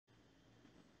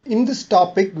In this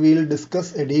topic, we will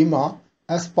discuss edema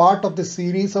as part of the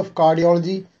series of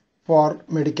cardiology for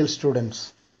medical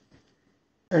students.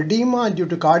 Edema due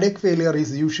to cardiac failure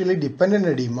is usually dependent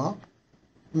edema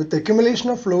with accumulation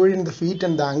of fluid in the feet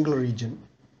and the ankle region.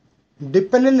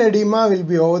 Dependent edema will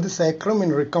be over the sacrum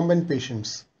in recumbent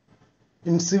patients.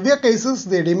 In severe cases,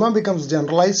 the edema becomes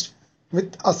generalized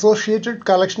with associated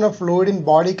collection of fluid in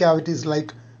body cavities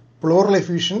like pleural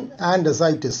effusion and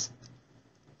ascites.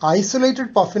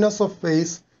 Isolated puffiness of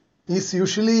face is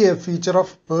usually a feature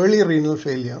of early renal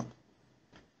failure.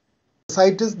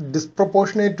 Ascites is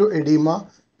disproportionate to edema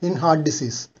in heart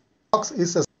disease.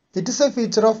 It is a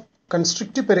feature of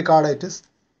constrictive pericarditis,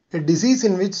 a disease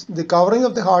in which the covering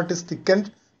of the heart is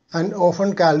thickened and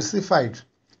often calcified.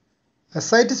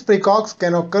 Ascites precox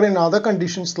can occur in other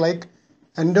conditions like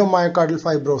endomyocardial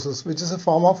fibrosis, which is a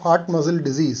form of heart muscle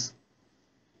disease.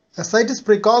 Ascites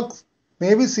precox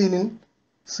may be seen in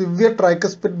severe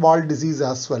tricuspid valve disease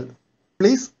as well.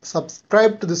 Please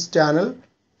subscribe to this channel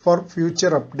for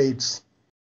future updates.